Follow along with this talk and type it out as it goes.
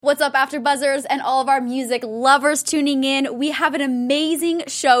What's up, AfterBuzzers and all of our music lovers tuning in? We have an amazing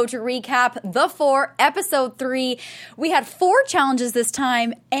show to recap The 4, Episode 3. We had 4 challenges this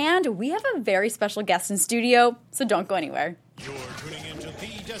time, and we have a very special guest in studio, so don't go anywhere. You're tuning into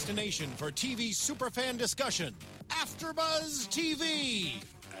the destination for TV superfan discussion, AfterBuzz TV.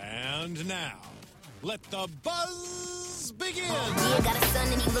 And now, let the buzz begin. Yeah, got a son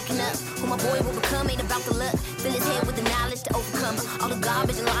and he looking up. Who my boy will become ain't about the luck. Fill his head with the knowledge to overcome all the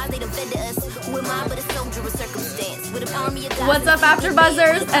garbage and lies they done fed to us. Who am I but a soldier of circumstance with an army of God. What's up,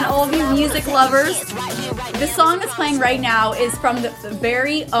 AfterBuzzers and all of you music lovers? The song that's playing right now is from the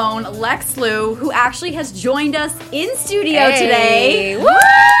very own Lex Lou, who actually has joined us in studio today. Woo!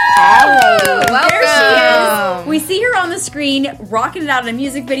 Welcome. There she is. We see her on the screen rocking it out in a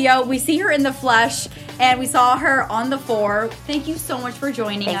music video. We see her in the flesh, and we saw her on The 4. Thank you so much for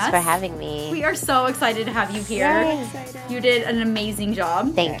joining us. Thanks for having me. We are so excited to have you here. So excited. You did an amazing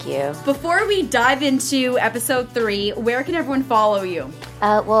job. Thank you. Before we dive into episode 3, where can everyone follow you?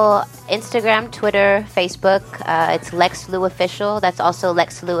 Well, Instagram, Twitter, Facebook. It's Lex Lou Official. That's also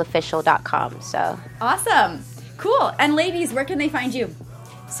lexlouofficial.com. So Awesome. Cool. And ladies, where can they find you?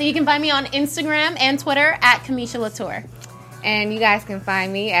 So you can find me on Instagram and Twitter at Kamisha Latour. And you guys can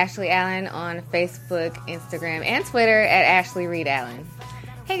find me, Ashley Allen, on Facebook, Instagram, and Twitter at Ashley Reed Allen.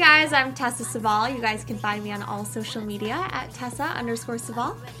 Hey guys, I'm Tessa Saval. You guys can find me on all social media at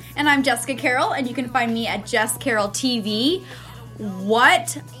Tessa_Saval. And I'm Jessica Carroll, and you can find me at Jess Carroll TV.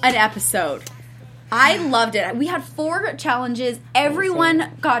 What an episode. I loved it. We had 4 challenges.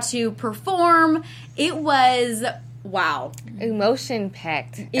 Everyone got to perform. It was, wow.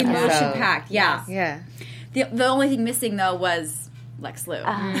 Emotion-packed. Emotion-packed, yeah. Yeah. The only thing missing, though, was Lex Lou.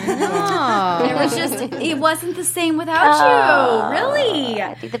 Oh. It wasn't the same without you. Really?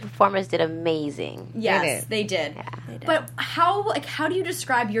 I think the performers did amazing. Yes, they did. Yeah. But how do you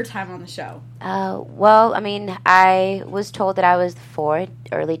describe your time on the show? Well, I mean, I was told that I was the 4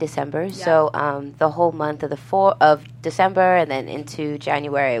 early December. Yeah. So the whole month of of December and then into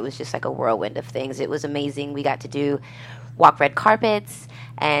January, it was just like a whirlwind of things. It was amazing. We got to walk red carpets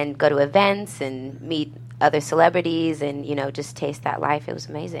and go to events and meet other celebrities and, just taste that life. It was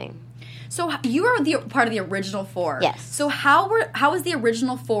amazing. So you were part of the original 4. Yes. So how was the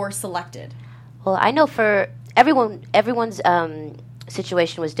original 4 selected? Well, I know for everyone's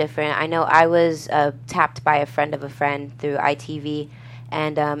situation was different. I know I was tapped by a friend of a friend through ITV,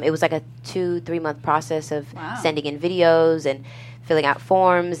 and it was like a 2-3 month process of sending in videos and filling out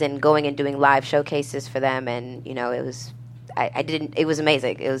forms and going and doing live showcases for them, and it was. It was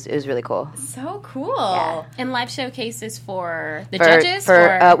amazing. It was really cool. So cool. Yeah. And live showcases for the judges?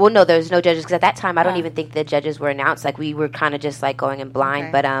 Well, no, there's no judges because at that time I don't even think the judges were announced. Like we were kind of just like going in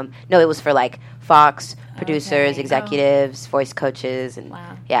blind. Okay. But no, it was for like Fox producers, executives, voice coaches, and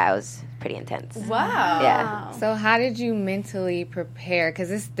yeah, it was pretty intense. Wow. Yeah. So how did you mentally prepare?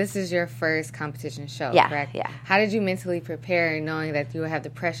 Because this is your first competition show, Yeah, correct? yeah. How did you mentally prepare knowing that you would have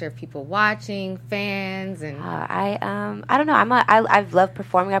the pressure of people watching, fans, and... I don't know. I've loved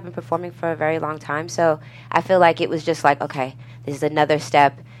performing. I've been performing for a very long time. So I feel like it was just like, okay, this is another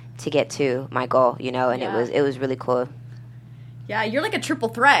step to get to my goal, and it was really cool. Yeah, you're like a triple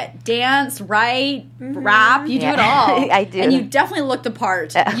threat. Dance, write, rap, you do it all. I do. And you definitely look the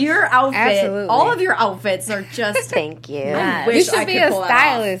part. Your outfit, Absolutely. all of your outfits are just... Thank you. I You wish should I be could a pull it off.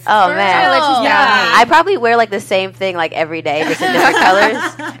 stylist. Oh, man. I'll let you style Yeah. I probably wear like the same thing like every day, just in different colors.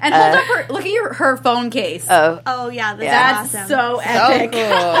 And hold up look at her phone case. Oh yeah, That's awesome. so So epic. cool.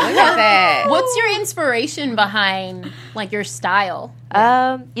 Look at that. What's your inspiration behind, like, your style?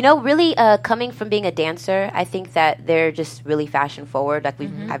 Really coming from being a dancer, I think that they're just really fashion forward. Like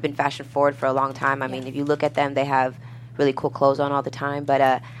I've been fashion forward for a long time. I mean, if you look at them, they have really cool clothes on all the time. But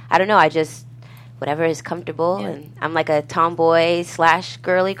I don't know. I just whatever is comfortable, and I'm like a tomboy /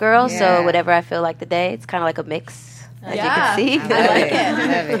 girly girl. Yeah. So whatever I feel like the day, it's kind of like a mix, as you can see. I like I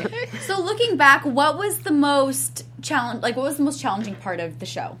it. love it. So looking back, what was the most challenging part of the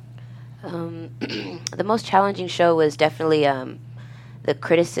show? The most challenging show was definitely the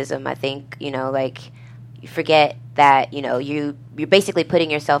criticism. I think you forget that you're basically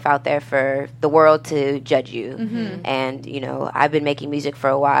putting yourself out there for the world to judge you. And I've been making music for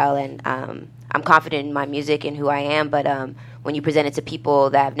a while, and I'm confident in my music and who I am. But when you present it to people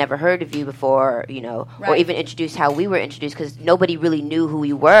that have never heard of you before, or even introduce how we were introduced, because nobody really knew who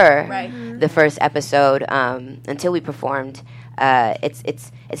we were the first episode until we performed.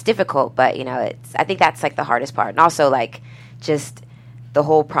 It's difficult, but I think that's like the hardest part, and also like just the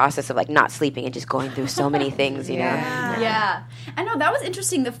whole process of like not sleeping and just going through so many things, you know. Yeah. I know that was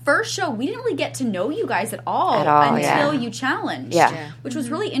interesting. The first show, we didn't really get to know you guys at all until you challenged, which was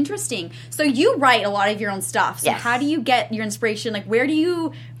really interesting. So you write a lot of your own stuff. So how do you get your inspiration? Like, where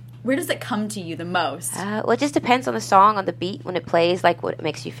does it come to you the most? Well, it just depends on the song, on the beat, when it plays, like what it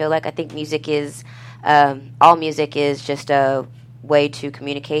makes you feel like. I think music is, all music is just a way to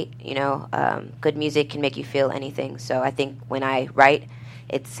communicate, you know. Good music can make you feel anything. So I think when I write,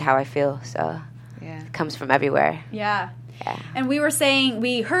 it's how I feel. So it comes from everywhere. Yeah. And we were saying,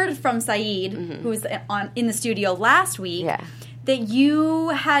 we heard from Saeed, who was in the studio last week, that you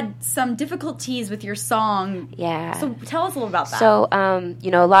had some difficulties with your song. Yeah. So tell us a little about that. So,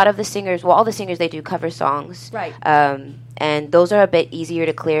 you know, a lot of the singers, all the singers, they do cover songs. Right. And those are a bit easier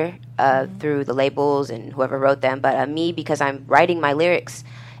to clear through the labels and whoever wrote them. But me, because I'm writing my lyrics,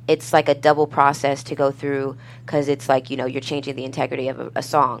 it's like a double process to go through, because it's like, you know, you're changing the integrity of a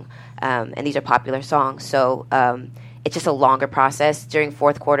song. And these are popular songs. So it's just a longer process. During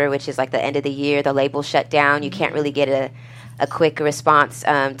fourth quarter, which is like the end of the year, the labels shut down. You can't really get a quick response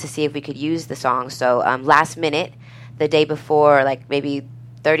to see if we could use the song. So last minute, the day before, like maybe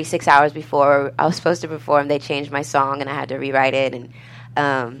 36 hours before I was supposed to perform, they changed my song and I had to rewrite it.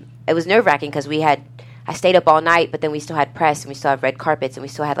 And it was nerve-wracking because I stayed up all night, but then we still had press and we still had red carpets and we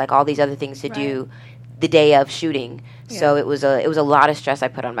still had like all these other things to do the day of shooting. So it was a lot of stress I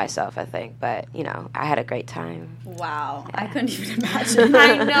put on myself, I think. But, you know, I had a great time. Wow. I couldn't even imagine.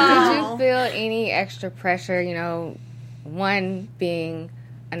 I know. Did you feel any extra pressure, you know, one being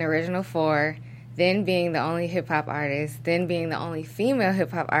an original 4, then being the only hip-hop artist, then being the only female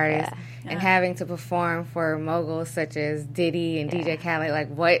hip-hop artist, and having to perform for moguls such as Diddy and DJ Khaled? Like,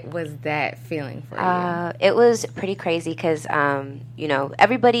 what was that feeling for you? It was pretty crazy because, you know,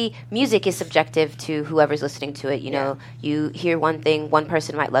 music is subjective to whoever's listening to it. You know, you hear one thing, one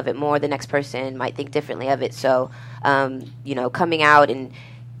person might love it more, the next person might think differently of it. So, you know, coming out and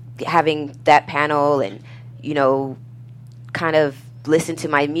having that panel and, you know, kind of listen to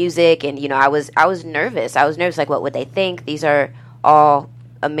my music, and you know, I was nervous. Like, what would they think? These are all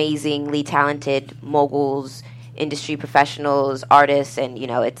amazingly talented moguls, industry professionals, artists, and you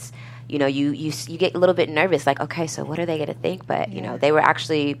know, it's, you know, you get a little bit nervous, like, okay, so what are they gonna think? But you know, they were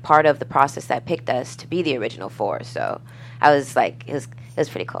actually part of the process that picked us to be the original 4. So I was like, it was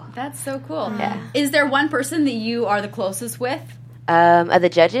pretty cool. That's so cool. Yeah. Is there one person that you are the closest with? Of the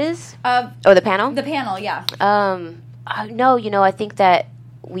judges? Or the panel? The panel, yeah. No, you know, I think that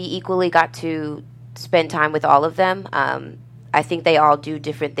we equally got to spend time with all of them. I think they all do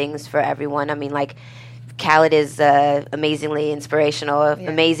different things for everyone. I mean, like, Khaled is amazingly inspirational,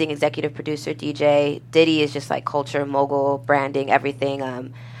 amazing executive producer, DJ. Diddy is just like culture, mogul, branding,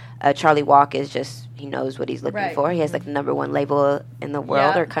 everything. Charlie Walk is just, he knows what he's looking for. He has like the #1 label in the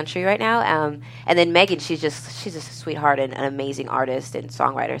world or country right now. And then Megan, she's just a sweetheart and an amazing artist and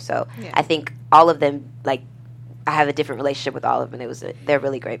songwriter. So I think all of them, like, I have a different relationship with all of them. They're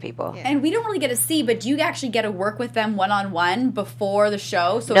really great people. Yeah. And we don't really get to see, but do you actually get to work with them one-on-one before the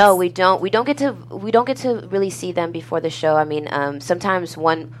show? So no, we don't. We don't get to really see them before the show. I mean, sometimes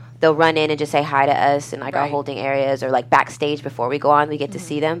they'll run in and just say hi to us in like our holding areas, or like backstage before we go on, we get to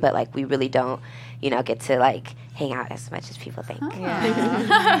see them, but like we really don't, you know, get to like hang out as much as people think.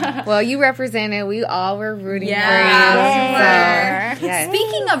 Well, you represented. We all were rooting for you.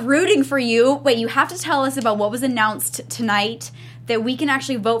 Speaking of rooting for you, wait, you have to tell us about what was announced tonight that we can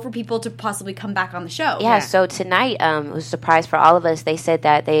actually vote for people to possibly come back on the show. Yeah, so tonight it was a surprise for all of us. They said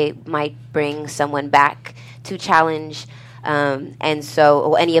that they might bring someone back to challenge. And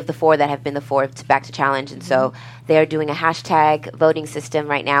so any of the 4 that have been the 4 back to challenge. And so they're doing a hashtag voting system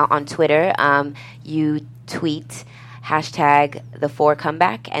right now on Twitter. You tweet hashtag the 4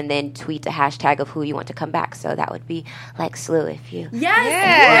 comeback and then tweet a hashtag of who you want to come back. So that would be Lex Lou if you...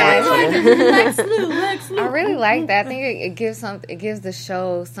 Lex Lou. I really like that. I think it gives the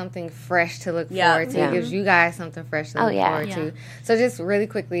show something fresh to look forward to. It gives you guys something fresh to look forward to. So just really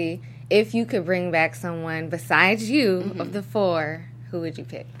quickly, if you could bring back someone besides you of the 4, who would you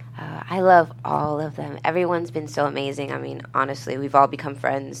pick? I love all of them. Everyone's been so amazing. I mean, honestly, we've all become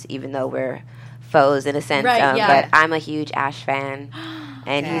friends, even though we're foes in a sense. But I'm a huge Ash fan,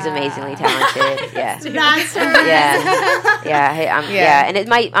 and he's amazingly talented. And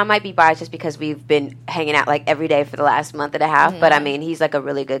I might be biased just because we've been hanging out like every day for the last month and a half. But I mean, he's like a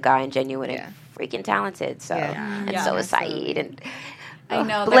really good guy and genuine and freaking talented. So and so is Saeed and. I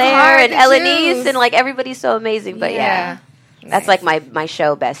know Blair and Elenice and like everybody's so amazing, but That's like my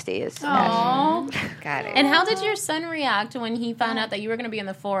show bestie is. Aww. Got it. And how did your son react when he found out that you were going to be in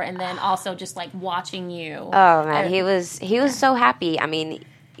the 4 and then also just like watching you? Oh man, he was so happy. I mean,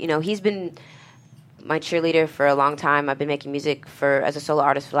 he's been my cheerleader for a long time. I've been making music as a solo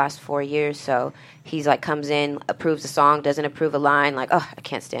artist for the last 4 years. So he's like comes in, approves a song, doesn't approve a line, like, oh, I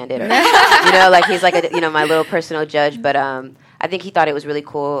can't stand it. Or, like he's like my little personal judge. But I think he thought it was really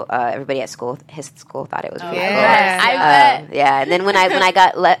cool. Everybody at his school thought it was really cool. I bet. Yeah, and then when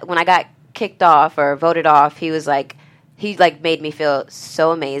I got kicked off or voted off, he was like. He made me feel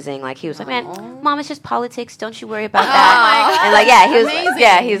so amazing. Like he was like, "Man, Mom, it's just politics. Don't you worry about that." My God. And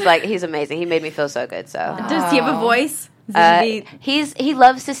he was amazing. he's amazing. He made me feel so good. So Does he have a voice? he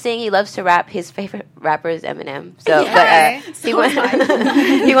loves to sing. He loves to rap. His favorite rapper is Eminem. So,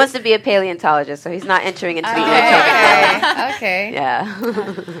 he wants to be a paleontologist. So he's not entering into the entertainment. Okay.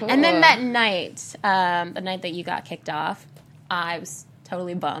 Yeah. And then that night, the night that you got kicked off, I was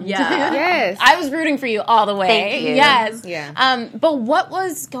totally bummed. Yeah. Yes. I was rooting for you all the way. Thank you. Yes. Yeah. But what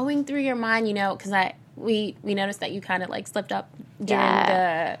was going through your mind, because we noticed that you kind of like slipped up during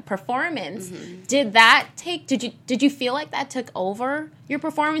the performance. Mm-hmm. Did you feel like that took over your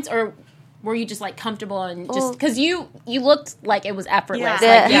performance, or were you just like comfortable and just because you looked like it was effortless?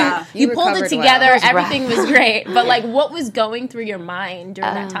 Yeah. Like, you pulled it recovered together, well. everything was great. But like, what was going through your mind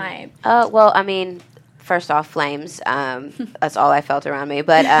during that time? Well, I mean, first off, flames. That's all I felt around me.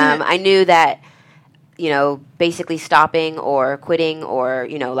 But I knew that, basically stopping or quitting or,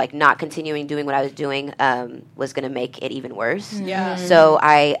 like not continuing doing what I was doing was going to make it even worse. Yeah. So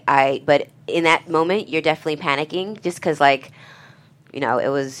but in that moment, you're definitely panicking just because, like,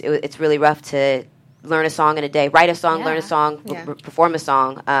 it's really rough to learn a song in a day, write a song, learn a song, perform a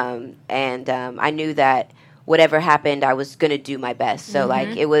song. And I knew that whatever happened, I was going to do my best. So,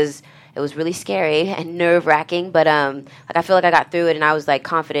 like, it was really scary and nerve-wracking, but I feel like I got through it, and I was like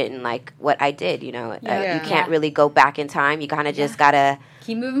confident in like what I did. You can't really go back in time. You kind of just gotta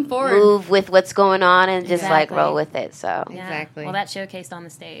keep moving forward, move with what's going on, and just like roll with it. So Exactly. Well, that showcased on the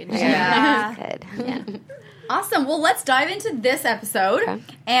stage. Yeah. good. Yeah. Awesome. Well, let's dive into this episode,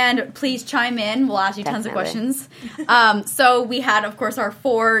 and please chime in. We'll ask you tons of questions. So we had, of course, our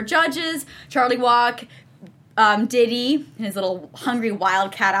 4 judges: Charlie Walk, Diddy in his little hungry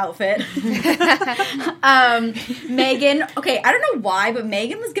wildcat outfit. Megan. Okay, I don't know why, but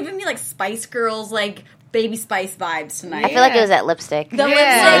Megan was giving me like Spice Girls, like Baby Spice vibes tonight. I feel like it was that lipstick. The lipstick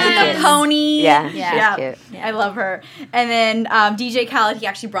and the pony. Yeah, she's cute. I love her. And then DJ Khaled, he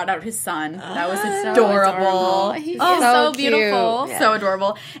actually brought out his son. That was adorable. He's so so cute. beautiful. Yeah. So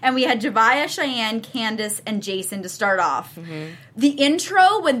adorable. And we had Javaya, Cheyenne, Candace, and Jason to start off. Mm-hmm. The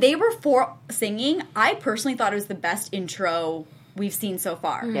intro, when they were singing, I personally thought it was the best intro we've seen so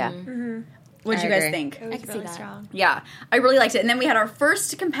far. Yeah. Mm-hmm. What did you guys think? It was really strong. Yeah, I really liked it. And then we had our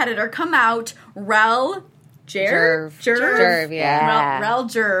first competitor come out, Rel Jerv, yeah. Rel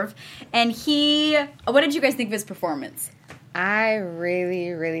Jerv. And what did you guys think of his performance? I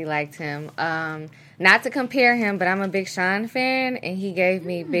really, really liked him. Not to compare him, but I'm a Big Sean fan, and he gave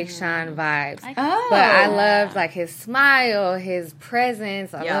me Big Sean vibes. But I loved like his smile, his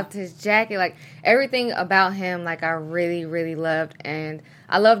presence. I loved his jacket, like everything about him. Like I really, really loved, and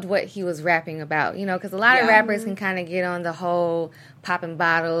I loved what he was rapping about. Because a lot of rappers can kind of get on the whole popping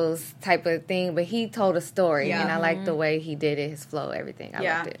bottles type of thing, but he told a story, and I liked the way he did it, his flow, everything. I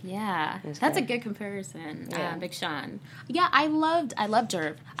loved it. Yeah, that's a good comparison. Big Sean. Yeah, I loved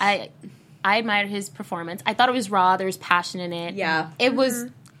Jerv. I admired his performance. I thought it was raw. There was passion in it. Yeah. It was...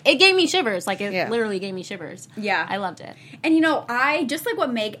 It gave me shivers. Like, it literally gave me shivers. Yeah. I loved it. And, I just like what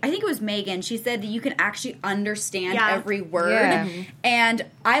I think it was Megan, she said that you can actually understand every word. Yeah. And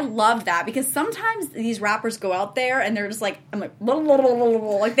I loved that because sometimes these rappers go out there and they're just like, I'm like, blah, blah, blah, blah,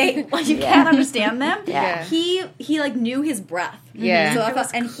 blah, like you can't understand them. Yeah. He like knew his breath. Yeah. So I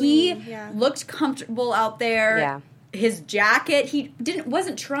thought, and clean. he looked comfortable out there. Yeah. His jacket, he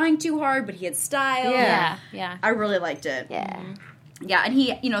wasn't trying too hard, but he had style. Yeah. I really liked it. Yeah. Yeah, and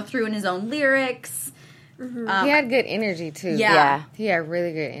he, threw in his own lyrics. He had good energy, too. Yeah. He had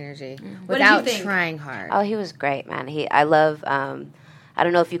really good energy What did you without think? trying hard. Oh, he was great, man. I love. I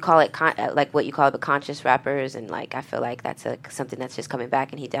don't know if you call it like what you call it, but conscious rappers, and like I feel like that's something that's just coming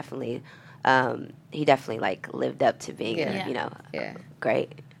back, and he definitely like lived up to being,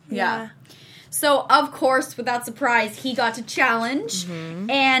 great. Yeah. So, of course, without surprise, he got to challenge,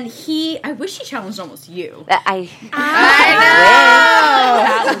 and I wish he challenged almost you. I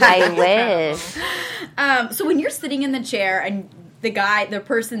wish. So when you're sitting in the chair and the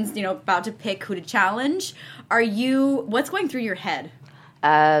person's, about to pick who to challenge, what's going through your head?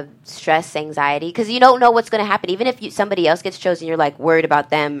 stress, anxiety, because you don't know what's going to happen. Even if somebody else gets chosen, you're like worried about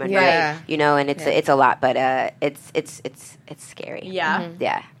them, and you know, and it's a lot. But it's scary. Yeah,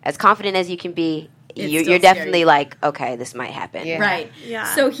 yeah. As confident as you can be, you're definitely like, okay, this might happen. Yeah. right.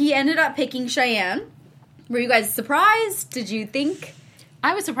 Yeah. So he ended up picking Cheyenne. Were you guys surprised? Did you think?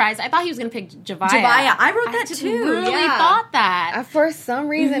 I was surprised. I thought he was going to pick Javaya. I wrote that just too. really Yeah. thought that. For some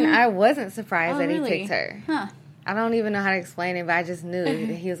reason, I wasn't surprised that really? he picked her. Huh. I don't even know how to explain it, but I just knew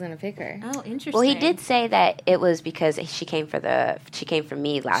that he was going to pick her. Oh, interesting. Well, he did say that it was because she came for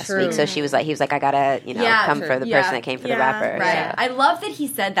me last True. week. So he was like, I gotta, come true. for the person that came for the rapper. Right. So. I love that he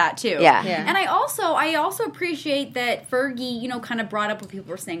said that too. Yeah. Yeah. And I also appreciate that Fergie, kind of brought up what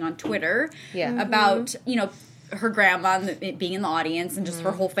people were saying on Twitter about, her grandma and it being in the audience and just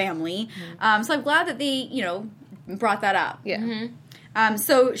her whole family. So I'm glad that they, brought that up. Yeah.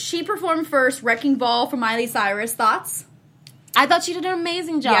 So she performed first, Wrecking Ball for Miley Cyrus. Thoughts? I thought she did an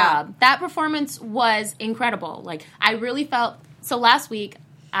amazing job. Yeah. That performance was incredible. Like, I really felt... So last week,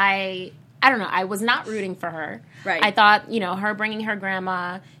 I don't know, I was not rooting for her. Right. I thought, her bringing her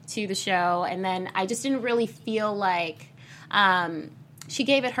grandma to the show, and then I just didn't really feel like... she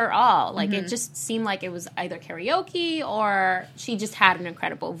gave it her all. Like, it just seemed like it was either karaoke or she just had an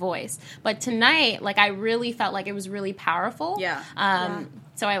incredible voice. But tonight, like, I really felt like it was really powerful. Yeah.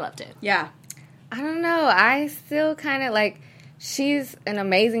 So I loved it. Yeah. I don't know. I still kind of like, she's an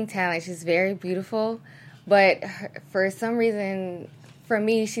amazing talent. She's very beautiful. But for some reason, for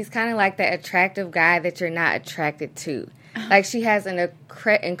me, she's kind of like that attractive guy that you're not attracted to. Like, she has an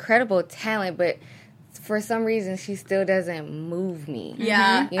incredible talent, but for some reason, she still doesn't move me.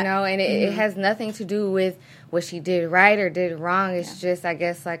 Yeah. And it has nothing to do with what she did right or did wrong. It's just, I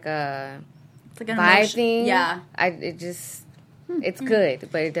guess, like a It's like an vibe thing. Yeah. It's good,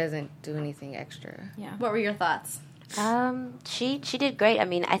 but it doesn't do anything extra. Yeah. What were your thoughts? She did great. I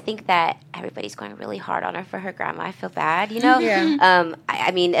mean, I think that everybody's going really hard on her for her grandma. I feel bad, Yeah.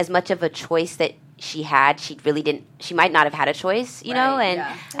 I mean, as much of a choice that she had, she might not have had a choice, you know. And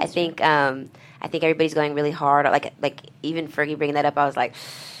yeah. I think everybody's going really hard. Like even Fergie bringing that up, I was like,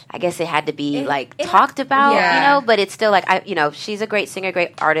 I guess it had to be talked about, Yeah. But it's still like she's a great singer,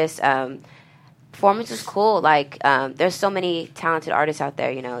 great artist. Performance was cool. Like there's so many talented artists out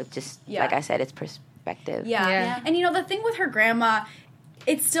there, like I said, it's perspective. Yeah. And the thing with her grandma,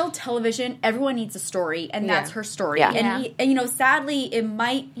 it's still television. Everyone needs a story, and that's her story. Yeah. And sadly, it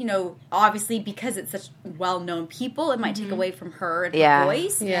might, obviously because it's such well-known people, it might take away from her and her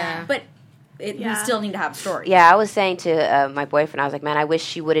voice. Yeah. But we still need to have a story. Yeah, I was saying to my boyfriend, I was like, man, I wish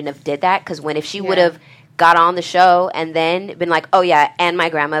she wouldn't have did that, because if she would have got on the show and then been like, oh yeah, and my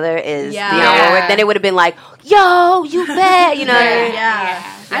grandmother is then it would have been like, yo, you bet,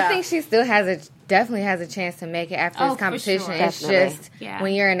 Yeah. I think she still definitely has a chance to make it after this competition. Sure. It's Definitely. just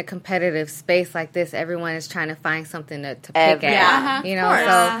when you're in a competitive space like this, everyone is trying to find something to pick at.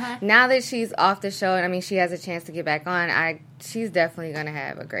 Yeah. So now that she's off the show, and I mean she has a chance to get back on, she's definitely going to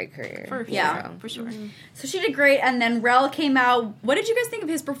have a great career. For sure. So she did great, and then Rel came out. What did you guys think of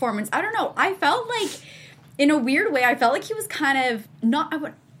his performance? I don't know. I felt like, in a weird way, I felt like he was kind of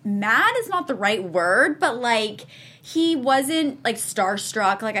mad is not the right word, but like he wasn't like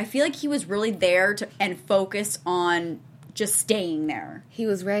starstruck. Like I feel like he was really there and focused on just staying there. He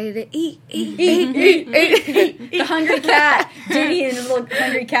was ready to eat. The hungry cat. Diddy in his little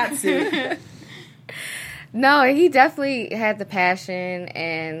hungry cat suit. No, he definitely had the passion,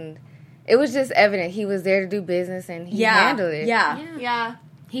 and it was just evident he was there to do business, and he handled it. Yeah.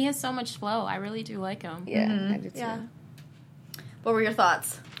 He has so much flow. I really do like him. Yeah, I do too. Yeah. What were your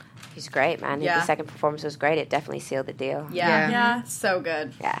thoughts? He's great, man. Yeah. The second performance was great. It definitely sealed the deal. Yeah. So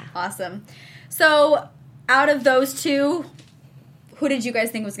good. Yeah. Awesome. So, out of those two, who did you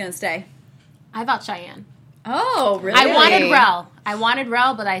guys think was going to stay? I thought Cheyenne. Oh, really? I wanted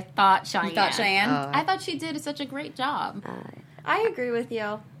Rel, but I thought Cheyenne. You thought Cheyenne? I thought she did such a great job. I agree with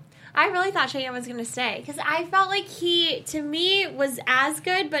you. I really thought Cheyenne was going to stay because I felt like he, to me, was as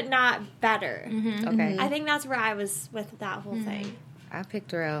good but not better. Okay. I think that's where I was with that whole thing. I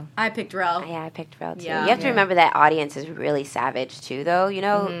picked Rel. I picked Rel. Yeah, I picked Rel too. Yeah. You have to remember that audience is really savage too, though.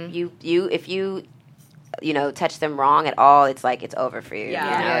 You if you touch them wrong at all, it's like it's over for you.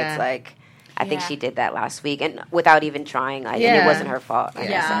 Yeah. It's like I think she did that last week, and without even trying. And it wasn't her fault. Like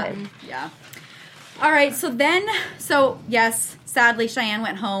I said. Yeah. All right. So yes, sadly Cheyenne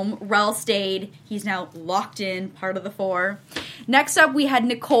went home. Rel stayed. He's now locked in, part of the 4. Next up, we had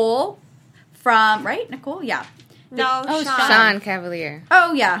Nicole from Nicole. Yeah. No, Sean. Sean Cavalier.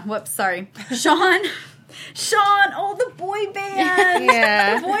 Oh, yeah. Whoops, sorry. Sean Sean, the boy band.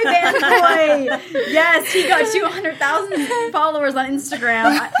 Yeah. The boy band boy. Yes, he got 200,000 followers on Instagram.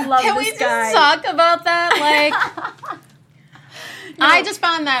 I love Can this we guy. just talk about that? Like, I just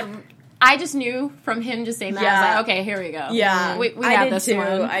found that. I just knew from him just saying that. I was like, okay, here we go. Yeah. We I got did this too.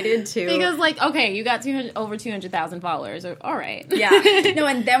 one. I did too. Because, like, okay, you got over 200,000 followers. All right. Yeah. No,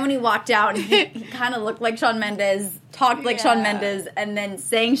 and then when he walked out, he kind of looked like Shawn Mendes, talked like Shawn Mendes, and then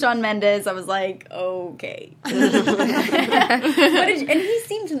sang Shawn Mendes. I was like, okay. And he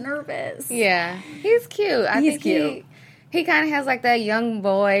seemed nervous. Yeah, he's cute. I He's think cute. He kind of has like that young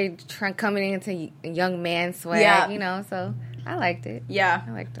boy coming into young man swag, Yeah. you know. So I liked it. Yeah.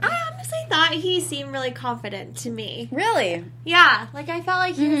 I liked him. I honestly thought he seemed really confident to me. Really? Yeah, like I felt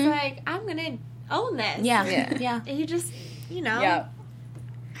like he was like, I'm gonna own this. Yeah. Yeah. Yeah. And he just, Yeah.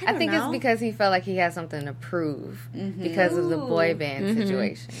 I think know. it's because he felt like he had something to prove because of the boy band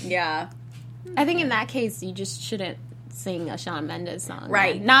situation. Yeah. I think in that case, you just shouldn't sing a Shawn Mendes song.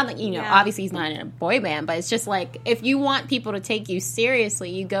 Right. Not that, Yeah. obviously he's not in a boy band, but it's just like, if you want people to take you seriously,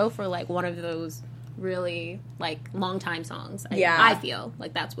 you go for, like, one of those really, like, long time songs. Yeah. I feel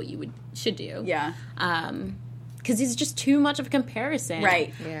like that's what you should do. Yeah. Because it's just too much of a comparison.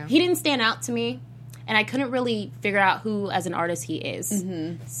 Right. Yeah. He didn't stand out to me, and I couldn't really figure out who, as an artist, he is.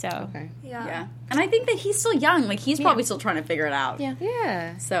 So, Okay. Yeah. And I think that he's still young. Like, he's probably still trying to figure it out. Yeah.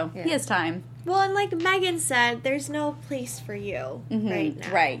 Yeah. So, Yeah. he has time. Well, and like Megan said, there's no place for you right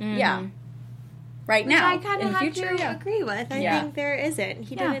now. Right. Yeah. Right Which now. I kind In of the have future, to yeah. agree with. I Yeah. think there isn't.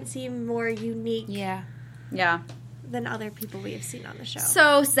 He Yeah. didn't seem more unique yeah. Yeah. than other people we have seen on the show.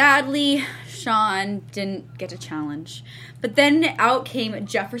 So sadly, Sean didn't get a challenge. But then out came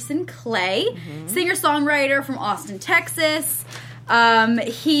Jefferson Clay, singer-songwriter from Austin, Texas.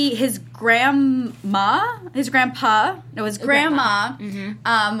 His grandpa,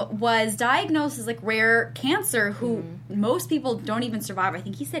 was diagnosed as like rare cancer who most people don't even survive. I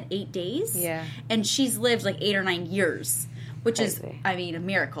think he said 8 days. Yeah. And she's lived like 8 or 9 years, which is, Crazy. I mean, a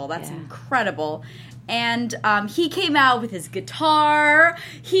miracle. That's Yeah. incredible. And he came out with his guitar.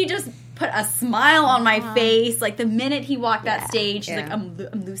 He just put a smile on my face. Like, the minute he walked that stage, he's like, Yeah. I'm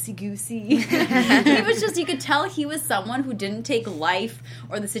loosey-goosey. He was just, you could tell he was someone who didn't take life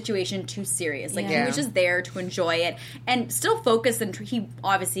or the situation too serious. Like, he Yeah. was just there to enjoy it and still focus. And he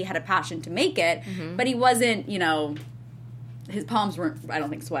obviously had a passion to make it, but he wasn't, his palms weren't, I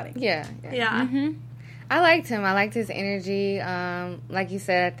don't think, sweating. Yeah. yeah. I liked him. I liked his energy. Like you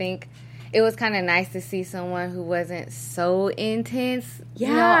said, I think it was kind of nice to see someone who wasn't so intense, all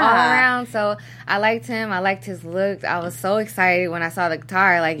Yeah. around. So I liked him. I liked his look. I was so excited when I saw the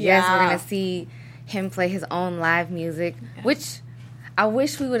guitar. Like, yes, we're Yeah. going to see him play his own live music, which I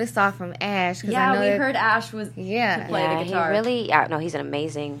wish we would have saw from Ash. Cause I know we that- heard Ash was Yeah. to play Yeah, the guitar. he really, he's an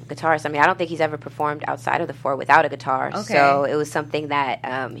amazing guitarist. I mean, I don't think he's ever performed outside of the four without a guitar. Okay. So it was something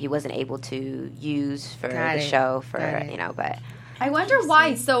that he wasn't able to use for Got the it. show Got it. but I wonder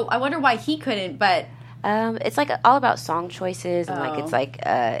why. So I wonder why he couldn't, but it's like all about song choices and like Oh. it's like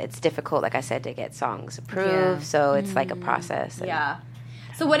it's difficult, like I said, to get songs approved. Yeah. So it's like a process. And, yeah.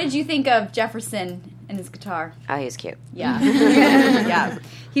 So what did you think of Jefferson and his guitar? Oh, he was cute. Yeah. Yeah.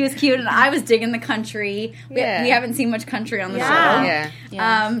 He was cute, and I was digging the country. We Yeah. haven't seen much country on the Yeah. show.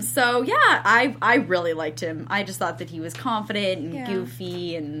 Yeah. So, yeah, I really liked him. I just thought that he was confident and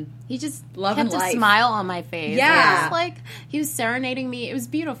goofy and He just Loving kept life. a smile on my face. Yeah. It was like, he was serenading me. It was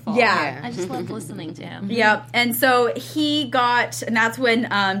beautiful. Yeah. I just loved listening to him. Yep. And so he got, and that's when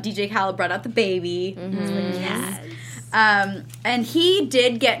DJ Khaled brought out the baby. Yes. And he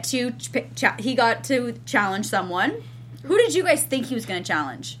did get to, he got to challenge someone. Who did you guys think he was going to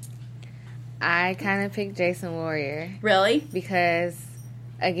challenge? I kind of picked Jason Warrior Really? because,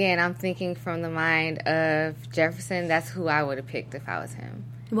 again, I'm thinking from the mind of Jefferson. That's who I would have picked if I was him.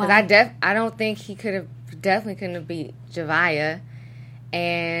 Because I don't think he definitely couldn't have beat Javia,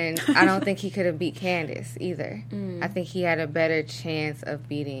 and I don't think he could have beat Candace either. I think he had a better chance of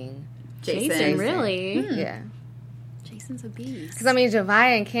beating Jason, really? Yeah. Jason's a beast. Because, I mean,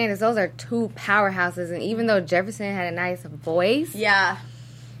 Javia and Candace, those are two powerhouses, and even though Jefferson had a nice voice, Yeah.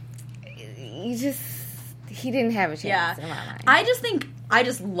 he didn't have a chance Yeah. in my mind. I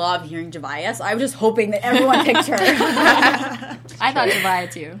just love hearing Javia, so I was just hoping that everyone picked her. I thought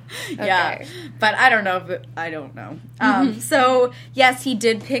Javia too. Yeah. Okay. But I don't know. So, yes, he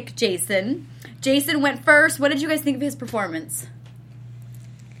did pick Jason. Jason went first. What did you guys think of his performance?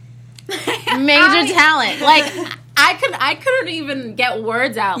 Major talent. Like, I couldn't even get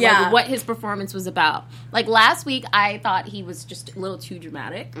words out like what his performance was about. Like last week, I thought he was just a little too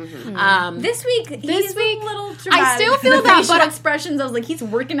dramatic. This week, he's a little dramatic. I still feel that, facial but expressions. I was like, he's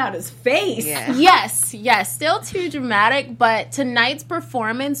working out his face. Yeah. Yes, still too dramatic. But tonight's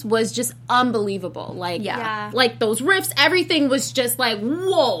performance was just unbelievable. Like, like those riffs, everything was just like,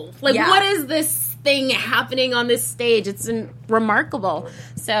 whoa! Like, what is this thing happening on this stage? It's remarkable.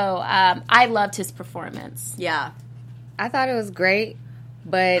 So I loved his performance. Yeah. I thought it was great,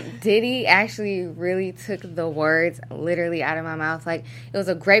 but Diddy actually really took the words literally out of my mouth. Like, it was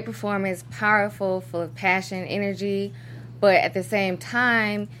a great performance, powerful, full of passion, energy, but at the same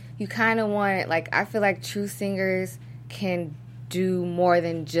time, you kind of want it, like, I feel like true singers can do more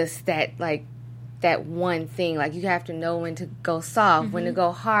than just that, like, that one thing. Like, you have to know when to go soft, when to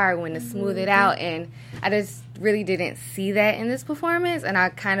go hard, when to smooth it out, and I just really didn't see that in this performance, and I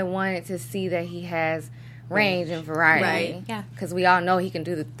kind of wanted to see that he has range and variety. Right. Yeah. Because we all know he can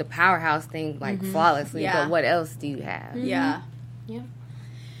do the powerhouse thing, like, flawlessly, but what else do you have? Yeah. Yeah.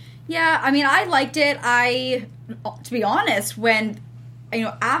 Yeah, I mean, I liked it. To be honest, when,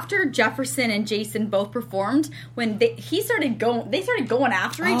 after Jefferson and Jason both performed, when they started going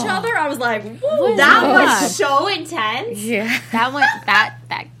after each other, I was like, whoa. That was so intense. Yeah.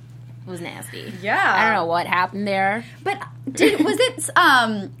 That was nasty. Yeah. I don't know what happened there. But didn't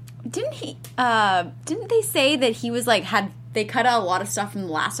they say that he was like, they cut out a lot of stuff from the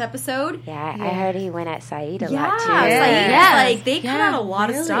last episode? Yeah, I heard he went at Saeed a lot, too. Like, they cut out a lot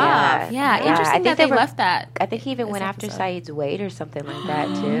of stuff. Yeah, interesting that they left that. I think he even went after Saeed's weight or something like that,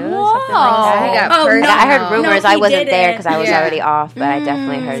 too. Whoa. Something like that. He got I heard rumors. No, I he wasn't there because I was Yeah. already off, but I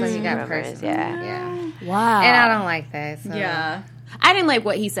definitely heard So he some got rumors. personal. Yeah. Wow. And I don't like that. So. Yeah. I didn't like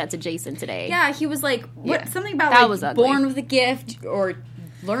what he said to Jason today. Yeah, he was like, something about That like was ugly. born with a gift or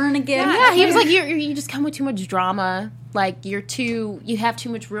learn a gift. Yeah, he was like, you just come with too much drama. Like, you have too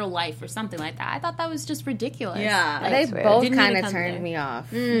much real life or something like that. I thought that was just ridiculous. Yeah. Like, They weird. both Didn't need kind to of come turned there. me off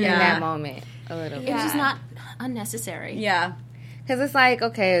Yeah. in that moment a little bit. it was just not unnecessary. Yeah. Because it's like,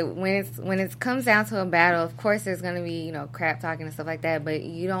 okay, when it comes down to a battle, of course there's going to be, crap talking and stuff like that, but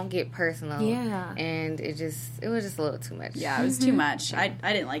you don't get personal. Yeah. And it was just a little too much. Yeah, it was too much. I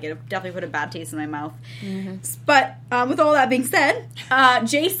didn't like it. It definitely put a bad taste in my mouth. But with all that being said,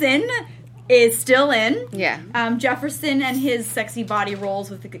 Jason is still in. Yeah. Jefferson and his sexy body rolls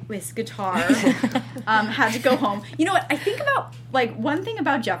with his guitar had to go home. You know what? I think about, like, one thing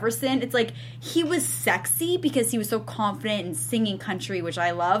about Jefferson, it's like he was sexy because he was so confident in singing country, which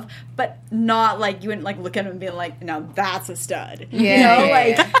I love, but not like you wouldn't like look at him and be like, now that's a stud.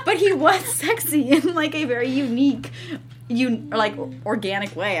 Yeah. But he was sexy in like a very unique, like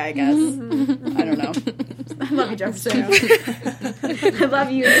organic way, I guess. I don't know. I love you, Jefferson. I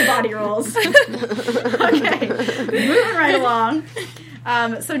love you, the body rolls. Okay, moving right along.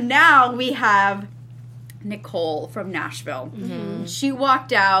 So now we have Nicole from Nashville. She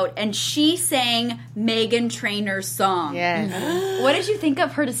walked out and she sang Meghan Trainor's song. Yes. What did you think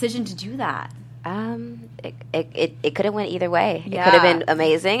of her decision to do that? It could have went either way. Yeah. It could have been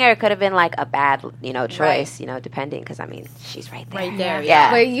amazing, or it could have been like a bad, choice. Depending, because I mean, she's right there. Right there, Yeah.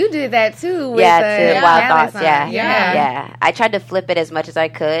 But you did that too with To Wild Palace Thoughts. song. Yeah. I tried to flip it as much as I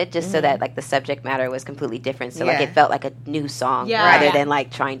could, just so that like the subject matter was completely different. So like Yeah. it felt like a new song rather than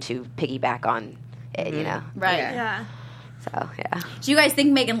like trying to piggyback on it. Right. Yeah. So yeah. Do you guys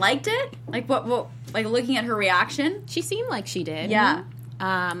think Megan liked it? Like what like looking at her reaction? She seemed like she did. Yeah.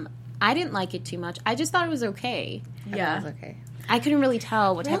 I didn't like it too much. I just thought it was okay. Yeah. That's okay. I couldn't really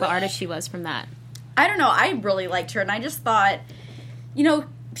tell what type of artist she was from that. I don't know. I really liked her, and I just thought, she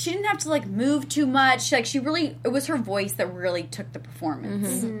didn't have to like move too much. Like it was her voice that really took the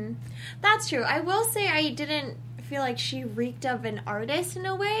performance. That's true. I will say I didn't feel like she reeked of an artist in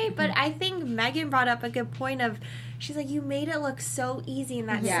a way, but I think Megan brought up a good point of, she's like, you made it look so easy, and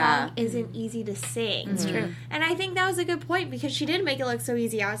that song isn't easy to sing. It's true. And I think that was a good point, because she did make it look so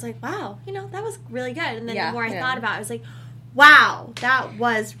easy. I was like, wow, that was really good. And then the more I thought about it, I was like, wow, that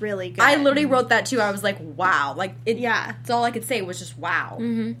was really good. I literally wrote that too. I was like, wow. Like, it's all I could say was just wow.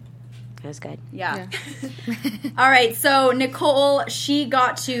 It was good. Yeah. All right, so Nicole, she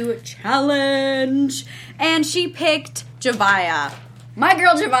got to challenge, and she picked Javaya. My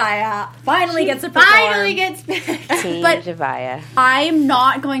girl Javaya finally gets to perform. Finally gets picked. Team But- Javaya. I'm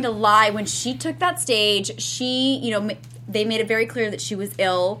not going to lie. When she took that stage, she, they made it very clear that she was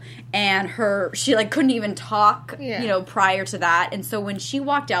ill, and she like couldn't even talk, prior to that. And so when she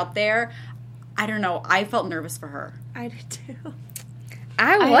walked out there, I don't know, I felt nervous for her. I did too.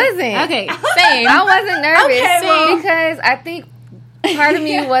 I wasn't. Okay, same. I wasn't nervous Okay, well- because I think part of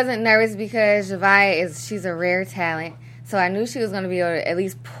me wasn't nervous because Javaya she's a rare talent. So I knew she was going to be able to at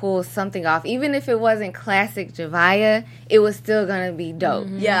least pull something off. Even if it wasn't classic Javaya, it was still going to be dope.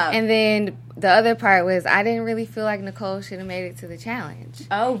 Yeah. And then the other part was I didn't really feel like Nicole should have made it to the challenge.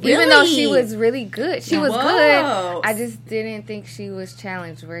 Oh, really? Even though she was really good. She was Whoa. good. I just didn't think she was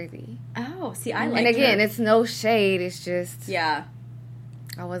challenge worthy. Oh, see, I like And again, her. it's no shade. It's just... Yeah.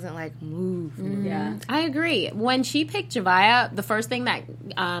 I wasn't like, move. Yeah. I agree. When she picked Javaya, the first thing that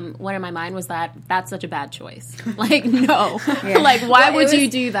went in my mind was that's such a bad choice. Like, no. Like, why would you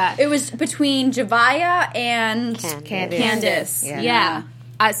do that? It was between Javaya and Candace. Yeah.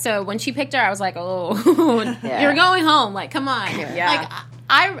 So when she picked her, I was like, oh, you're going home. Like, come on. Yeah.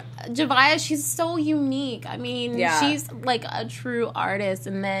 Like, Javaya, she's so unique. I mean, Yeah. she's like a true artist.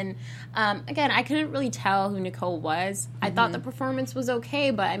 And then, again, I couldn't really tell who Nicole was. I thought the performance was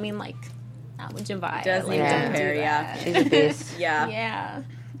okay, but I mean, like, not with Javaya. Doesn't like, even don't do compare, that. She's a beast. Yeah. Yeah.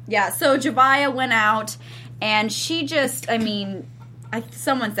 Yeah, so Javaya went out, and she just, I mean,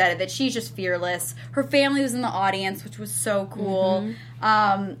 someone said it, that she's just fearless. Her family was in the audience, which was so cool.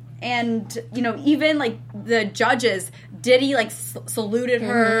 And, you know, even, like, the judges, Diddy, like, saluted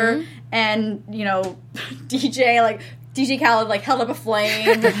her, and, you know, DJ Khaled, like, held up a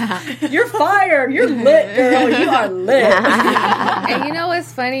flame. You're fired. You're lit, girl. You are lit. And you know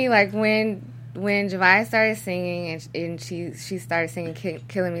what's funny? Like, when Javaya started singing and she started singing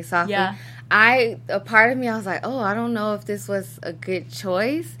Killing Me Softly, a part of me, I was like, oh, I don't know if this was a good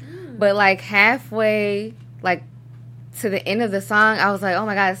choice. But, like, halfway, like, to the end of the song, I was like, oh,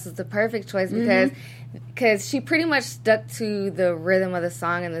 my God, this is the perfect choice because she pretty much stuck to the rhythm of the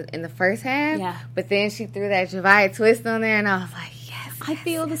song in the first half. Yeah. But then she threw that Javaya twist on there, and I was like, yes. I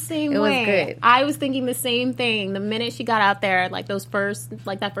feel the same It was way. good. I was thinking the same thing. The minute she got out there, like that first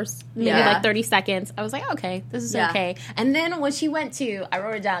maybe Yeah. like 30 seconds, I was like, okay, this is okay. And then when she went to, I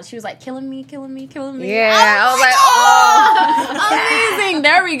wrote it down, she was like, killing me, killing me, killing me. Yeah, I was like, oh, amazing.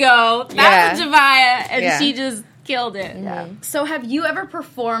 There we go. That's Javaya. And she just killed it. Yeah. So have you ever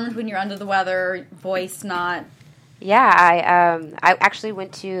performed when you're under the weather, voice not... Yeah, I actually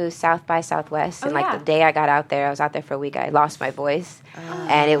went to South by Southwest, and like the day I got out there, I was out there for a week. I lost my voice,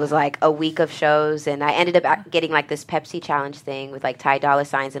 and it was like a week of shows, and I ended up getting like this Pepsi challenge thing with like Ty Dolla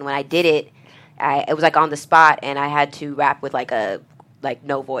 $igns, and when I did it, it was like on the spot, and I had to rap with like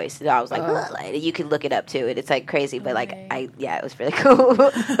no voice. So I was like, you can look it up too. It's like crazy, but like it was really cool.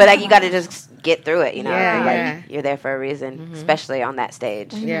 But like you got to just get through it, you know. Like you're there for a reason, especially on that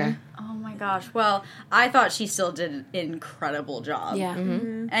stage. Yeah. Oh my gosh. Well, I thought she still did an incredible job. Yeah.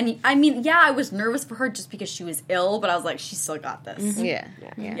 And I mean, I was nervous for her just because she was ill, but I was like, she still got this. Yeah.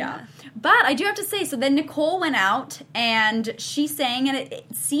 But I do have to say, so then Nicole went out and she sang, and it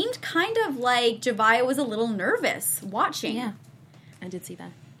seemed kind of like Javaya was a little nervous watching. Yeah. I did see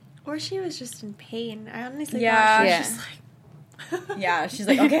that. Or she was just in pain. I honestly Yeah. thought she was just like... Yeah, she's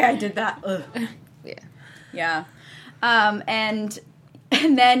like, okay, I did that. Ugh. Yeah. And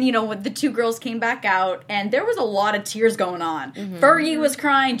then, you know, when the two girls came back out, and there was a lot of tears going on. Fergie was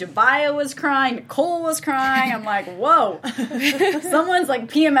crying, Javaya was crying, Nicole was crying. I'm like, whoa. Someone's like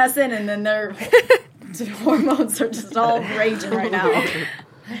PMSing, and then their hormones are just all raging right now.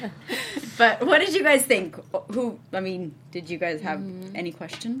 But what did you guys think? Did you guys have any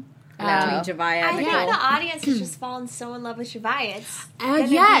question? Between Javaya and I think Nicole? the audience has just fallen so in love with Javaya. It's gonna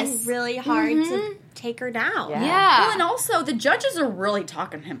yes. be really hard to take her down. Yeah. Well, and also, the judges are really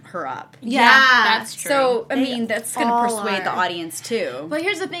talking her up. Yeah, that's true. So, I mean, that's going to all persuade the are. audience, too. But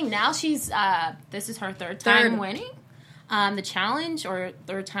here's the thing. Now she's, this is her third time winning the challenge, or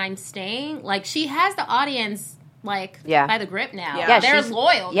third time staying. Like, she has the audience, like, by the grip now. Yeah, they're she's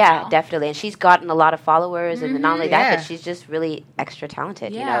loyal Yeah, now. definitely. And she's gotten a lot of followers, and not only that, but she's just really extra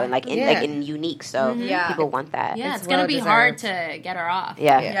talented, you know, and like unique. So people want that. Yeah, it's well going to be hard to get her off.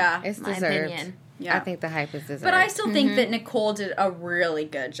 Yeah. It's my deserved. opinion. Yeah. I think the hype is deserved. But I still think that Nicole did a really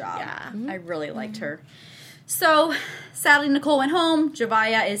good job. Yeah. I really liked her. So, sadly, Nicole went home.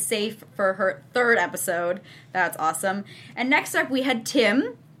 Javaya is safe for her third episode. That's awesome. And next up, we had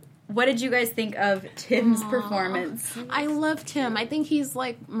Tim. What did you guys think of Tim's performance? I love Tim. I think he's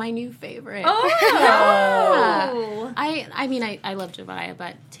like my new favorite. Oh! I mean, I love Javaya,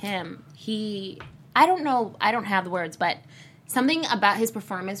 but Tim, I don't know, I don't have the words, but something about his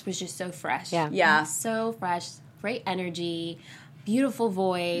performance was just so fresh. Yeah. So fresh, great energy, beautiful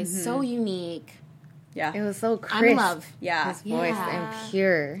voice, so unique. Yeah. It was so crisp. I'm in love. Yeah. His voice and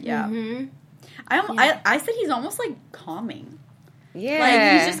pure. Yeah. I said he's almost like calming. Yeah.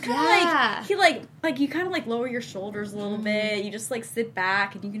 Like, you just kind of Yeah. you kind of like lower your shoulders a little bit. You just like sit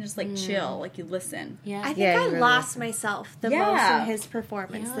back and you can just like chill, like you listen. Yeah. I think Yeah, I you really lost myself the Yeah. most in his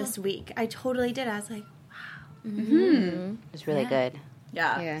performance this week. I totally did. I was like, It's really good.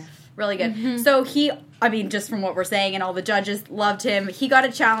 Yeah. Really good. So just from what we're saying, and all the judges loved him. He got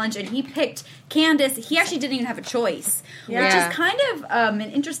a challenge, and he picked Candace. He actually didn't even have a choice, which Yeah. is kind of an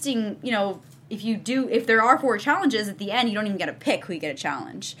interesting, if there are 4 challenges at the end, you don't even get to pick who you get a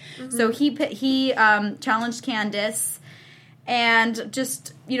challenge. So he challenged Candace, and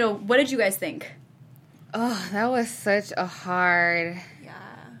just, what did you guys think? Oh, that was such a hard...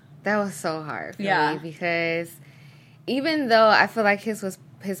 That was so hard for me because even though I feel like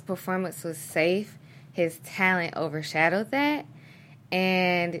his performance was safe, his talent overshadowed that,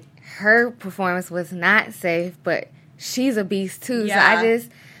 and her performance was not safe, but she's a beast too. Yeah. So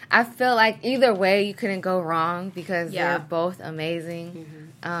I feel like either way you couldn't go wrong because they're both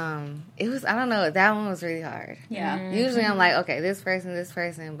amazing. It was, I don't know, that one was really hard. Yeah. Usually I'm like, okay, this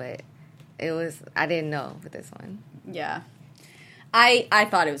person, but I didn't know with this one. Yeah. I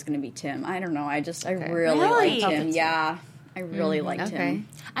thought it was going to be Tim. I don't know. I really liked him. Yeah. I really liked him.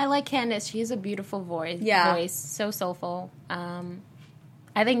 I like Candace. She has a beautiful voice. Yeah. Voice, so soulful. I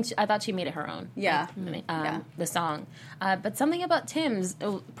thought she made it her own. Yeah. The song. But something about Tim's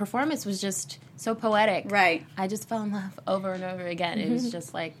performance was just so poetic. Right. I just fell in love over and over again. It was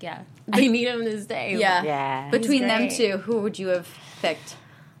just like, I need him this day. Yeah. Yeah. Between them great. two, who would you have picked?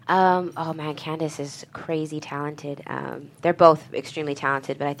 Oh man, Candace is crazy talented. They're both extremely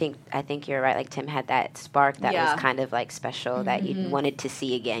talented, but I think you're right. Like Tim had that spark that was kind of like special that you wanted to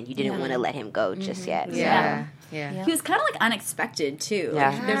see again. You didn't want to let him go just yet. Yeah. He was kind of like unexpected too.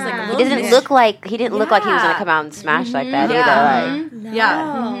 Yeah. Like, there's like a He little didn't look like he was gonna come out and smash like that either. Like,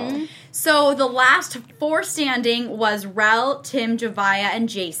 Yeah. So the last 4 standing was Rel, Tim, Javaya, and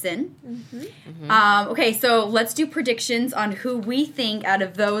Jason. Okay, so let's do predictions on who we think out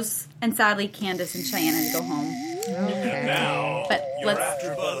of those, and sadly Candace and Cheyenne had to go home. Now, But your let's.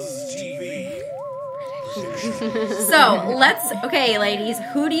 AfterBuzz TV. Okay, ladies,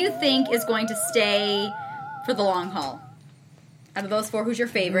 who do you think is going to stay for the long haul? Out of those 4, who's your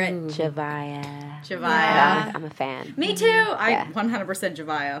favorite? Javaya. Javaya. I'm a fan. Me too. I 100%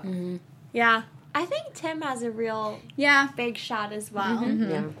 Javaya. yeah. I think Tim has a real Yeah. big shot as well.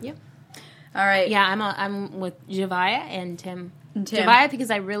 Yeah. All right. Yeah, I'm with Javaya and Tim. Tim. Javaya because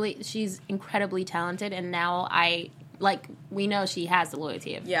she's incredibly talented, and now we know she has the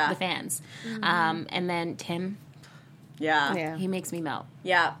loyalty of the fans. And then Tim, Yeah. he makes me melt.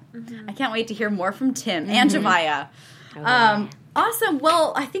 Yeah. I can't wait to hear more from Tim and Javaya. Awesome.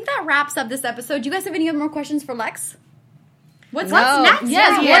 Well, I think that wraps up this episode. Do you guys have any other more questions for Lex? What's next?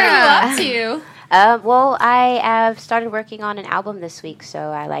 Yes, what are you up to? Well, I have started working on an album this week,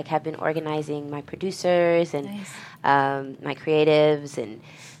 so I have been organizing my producers and my creatives and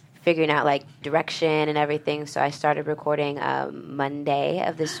figuring out direction and everything. So I started recording Monday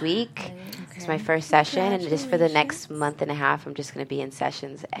of this week. It's my first session, and just for the next month and a half, I'm just going to be in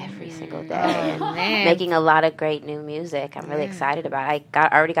sessions every single day and making a lot of great new music. I'm really excited about it. I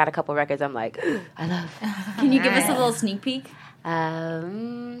already got a couple records. I'm like, I love. Can you give us a little sneak peek?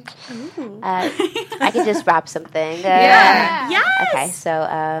 I can just rap something. Yes. Okay,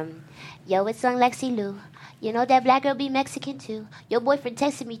 so, yo, it's on Lexi Lou. You know that black girl be Mexican too. Your boyfriend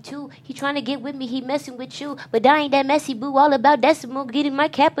texted me too. He trying to get with me, he messing with you. But I ain't that messy, boo. All about decimal, getting my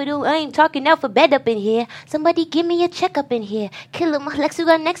capital. I ain't talking alphabet up in here. Somebody give me a check up in here. Kill him, Lex, who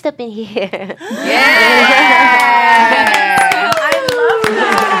got next up in here. I love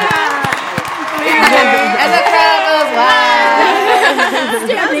that. And the crowd goes wild.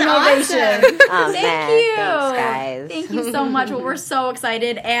 Standing ovation. Oh, Thank man. you. Thanks, guys. Thank you so much. Well, we're so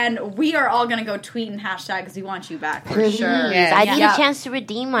excited, and we are all going to go tweet and hashtag because we want you back for sure. Yeah. I need a chance to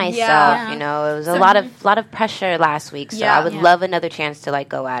redeem myself. Yeah. You know, it was a lot of pressure last week, so I would love another chance to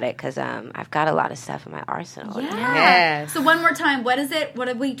go at it because I've got a lot of stuff in my arsenal. Yeah. So one more time, what is it? What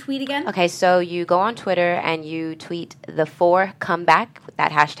did we tweet again? Okay, so you go on Twitter and you tweet the 4 comeback with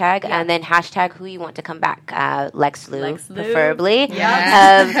that hashtag, and then hashtag who you want to come back. Lex Lou, preferably.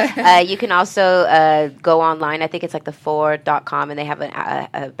 Yeah. You can also go online. I think it's the 4.com, and they have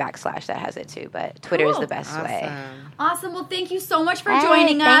a backslash that has it too. But Twitter is the best way. Awesome. Well, thank you so much for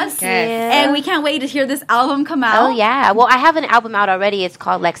joining us. You. And we can't wait to hear this album come out. Oh, yeah. Well, I have an album out already. It's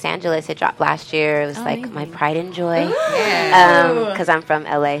called Lex Angeles. It dropped last year. It was my pride and joy. Because I'm from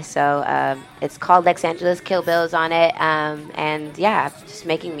LA. So it's called Lex Angeles. Kill Bill's on it. And yeah, just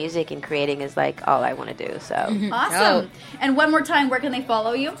making music and creating is all I want to do. So Awesome. And one more time, where can they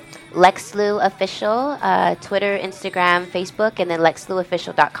follow you? LexLou Official, Twitter, Instagram, Facebook, and then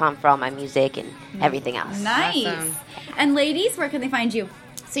LexLouOfficial.com for all my music and everything else. Nice. Awesome. And ladies, where can they find you?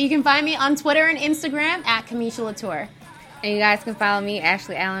 So you can find me on Twitter and Instagram at Kamisha Latour. And you guys can follow me,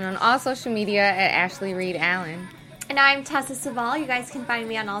 Ashley Allen, on all social media at Ashley Reed Allen. And I'm Tessa Saval. You guys can find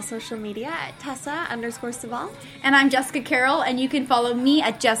me on all social media at Tessa_Saval. And I'm Jessica Carroll, and you can follow me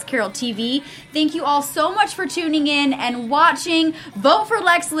at Jess Carroll TV. Thank you all so much for tuning in and watching. Vote for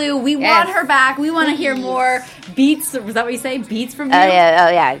Lex Lou. We want her back. We want to hear more beats. Was that what you say? Beats from you? Oh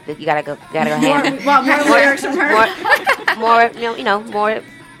yeah. You gotta go hand. We want more lyrics from her. More. More.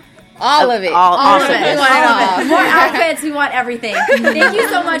 All of it. All of it. We want it all. More outfits. We want everything. Thank you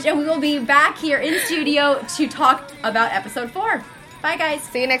so much, and we will be back here in studio to talk about episode 4. Bye, guys.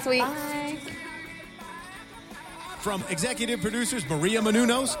 See you next week. Bye. From executive producers Maria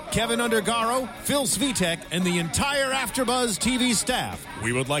Menounos, Kevin Undergaro, Phil Svitek, and the entire AfterBuzz TV staff,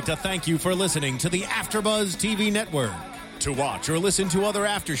 we would like to thank you for listening to the AfterBuzz TV network. To watch or listen to other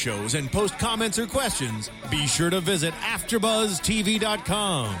after shows and post comments or questions, be sure to visit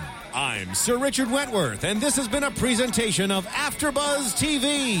AfterBuzzTV.com. I'm Sir Richard Wentworth, and this has been a presentation of AfterBuzz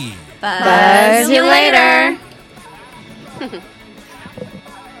TV. Buzz you later.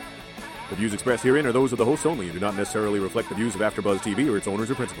 The views expressed herein are those of the hosts only and do not necessarily reflect the views of AfterBuzz TV or its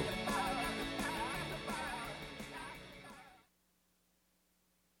owners or principals.